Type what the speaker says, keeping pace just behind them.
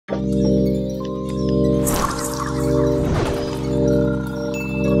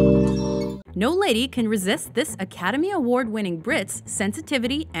No lady can resist this Academy Award-winning Brit's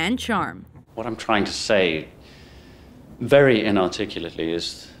sensitivity and charm. What I'm trying to say, very inarticulately,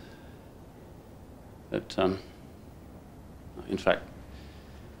 is that, in fact,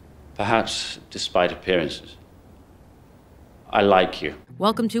 perhaps despite appearances, I like you.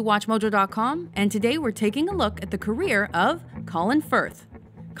 Welcome to WatchMojo.com, and today we're taking a look at the career of Colin Firth.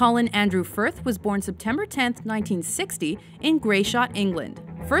 Colin Andrew Firth was born September 10, 1960, in Greyshot, England.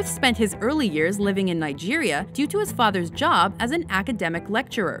 Firth spent his early years living in Nigeria due to his father's job as an academic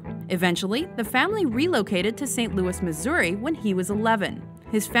lecturer. Eventually, the family relocated to St. Louis, Missouri when he was 11.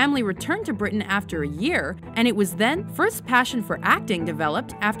 His family returned to Britain after a year, and it was then Firth's passion for acting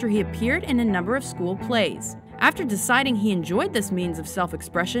developed after he appeared in a number of school plays. After deciding he enjoyed this means of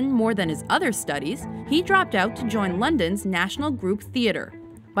self-expression more than his other studies, he dropped out to join London's National Group Theatre.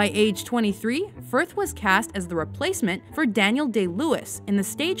 By age 23, Firth was cast as the replacement for Daniel Day-Lewis in the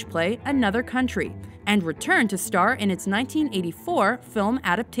stage play Another Country, and returned to star in its 1984 film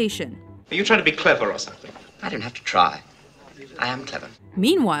adaptation. Are you trying to be clever or something? I don't have to try. I am clever.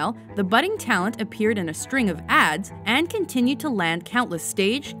 Meanwhile, the budding talent appeared in a string of ads and continued to land countless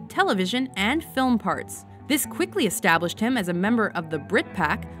stage, television, and film parts. This quickly established him as a member of the Brit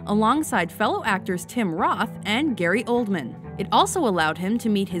Pack alongside fellow actors Tim Roth and Gary Oldman. It also allowed him to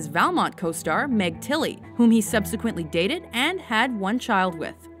meet his Valmont co-star Meg Tilly, whom he subsequently dated and had one child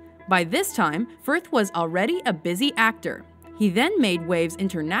with. By this time, Firth was already a busy actor. He then made waves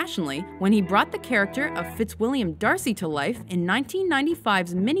internationally when he brought the character of Fitzwilliam Darcy to life in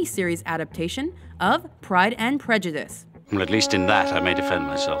 1995's miniseries adaptation of Pride and Prejudice. Well, at least in that I may defend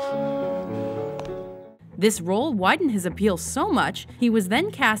myself. This role widened his appeal so much, he was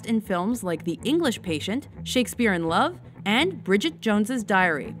then cast in films like The English Patient, Shakespeare in Love, and Bridget Jones's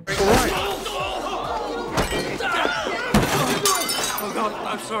Diary. Oh God,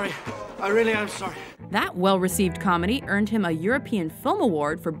 I'm sorry. I really am sorry. That well-received comedy earned him a European Film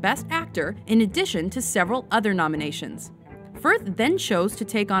Award for Best Actor in addition to several other nominations. Firth then chose to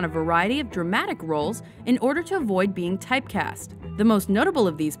take on a variety of dramatic roles in order to avoid being typecast. The most notable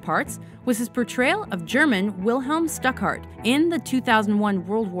of these parts was his portrayal of German Wilhelm Stuckart in the 2001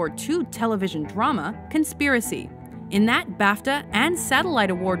 World War II television drama Conspiracy. In that BAFTA and Satellite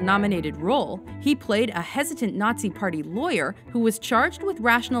Award-nominated role, he played a hesitant Nazi Party lawyer who was charged with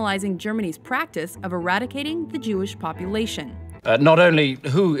rationalizing Germany's practice of eradicating the Jewish population. Not only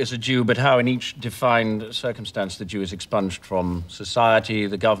who is a Jew, but how in each defined circumstance the Jew is expunged from society,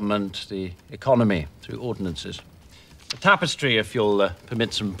 the government, the economy, through ordinances. A tapestry, if you'll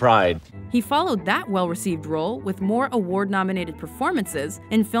permit some pride. He followed that well-received role with more award-nominated performances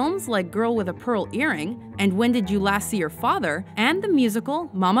in films like Girl with a Pearl Earring and When Did You Last See Your Father, and the musical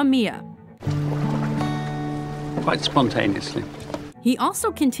Mamma Mia. Quite spontaneously. He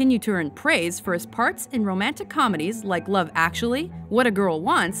also continued to earn praise for his parts in romantic comedies like Love Actually, What a Girl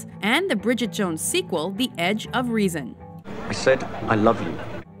Wants, and the Bridget Jones sequel, The Edge of Reason. I said, I love you.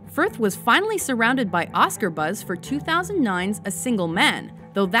 Firth was finally surrounded by Oscar buzz for 2009's A Single Man,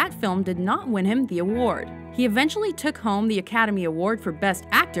 though that film did not win him the award. He eventually took home the Academy Award for Best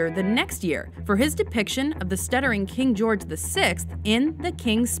Actor the next year for his depiction of the stuttering King George VI in The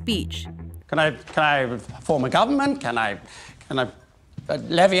King's Speech. Can I form a government? Can I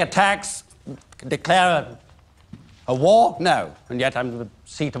levy a tax? Declare a war? No. And yet I'm the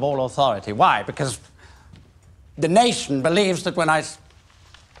seat of all authority. Why? Because the nation believes that when I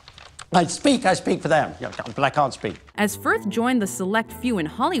speak for them, but I can't speak. As Firth joined the select few in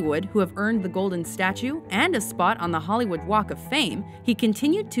Hollywood who have earned the Golden Statue and a spot on the Hollywood Walk of Fame, he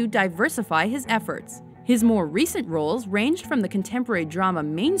continued to diversify his efforts. His more recent roles ranged from the contemporary drama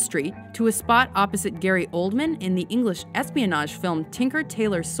Main Street to a spot opposite Gary Oldman in the English espionage film Tinker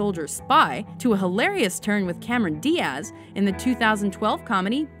Tailor Soldier Spy to a hilarious turn with Cameron Diaz in the 2012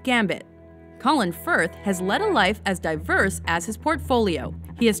 comedy Gambit. Colin Firth has led a life as diverse as his portfolio.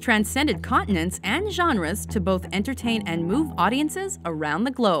 He has transcended continents and genres to both entertain and move audiences around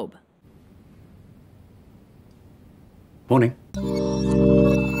the globe. Morning.